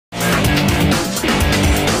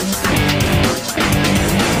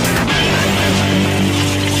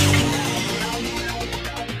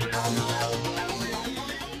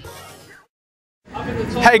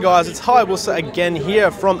Hey guys, it's Hayabusa again here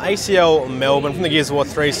from ACL Melbourne, from the Gears of War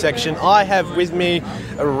 3 section. I have with me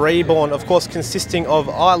a Reborn, of course, consisting of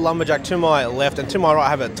Lumberjack to my left, and to my right I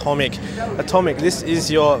have Atomic. Atomic, this is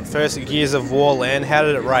your first Gears of War LAN. How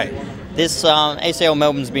did it rate? This ACL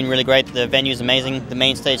Melbourne's been really great. The venue's amazing. The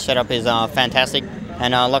main stage setup is fantastic.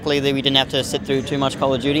 And luckily we didn't have to sit through too much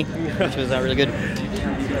Call of Duty, which was really good.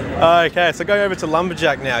 Okay, so going over to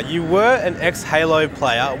Lumberjack now. You were an ex-Halo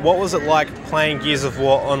player. What was it like playing Gears of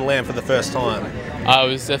War on LAN for the first time? It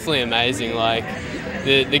was definitely amazing. Like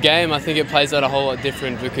the game, I think it plays out a whole lot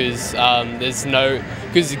different because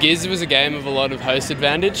because Gears was a game of a lot of host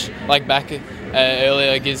advantage. Like back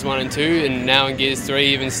earlier Gears 1 and 2, and now in Gears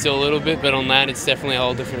 3 even still a little bit, but on LAN it's definitely a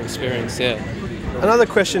whole different experience, yeah. Another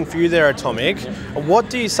question for you there, Atomic.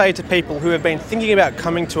 What do you say to people who have been thinking about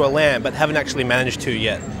coming to a LAN but haven't actually managed to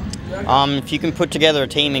yet? If you can put together a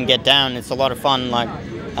team and get down, it's a lot of fun. Like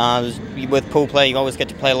with pool play, you always get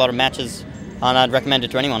to play a lot of matches, and I'd recommend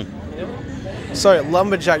it to anyone. So,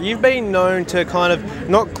 Lumberjack, you've been known to kind of,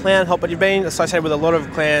 not clan hop, but you've been associated with a lot of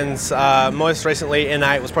clans. Most recently,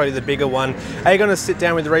 N8 was probably the bigger one. Are you going to sit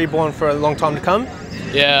down with Reborn for a long time to come?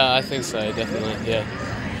 Yeah, I think so, definitely, yeah.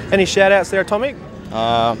 Any shout-outs there, Atomic?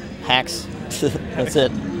 Hacks. That's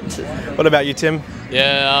it. What about you, Tim?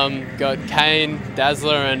 Yeah, got Kane,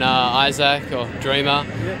 Dazzler, and Isaac, or Dreamer.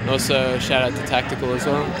 And also shout out to Tactical as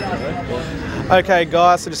well. Yeah. Okay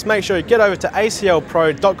guys, so just make sure you get over to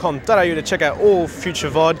aclpro.com.au to check out all future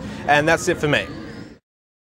VOD, and that's it for me.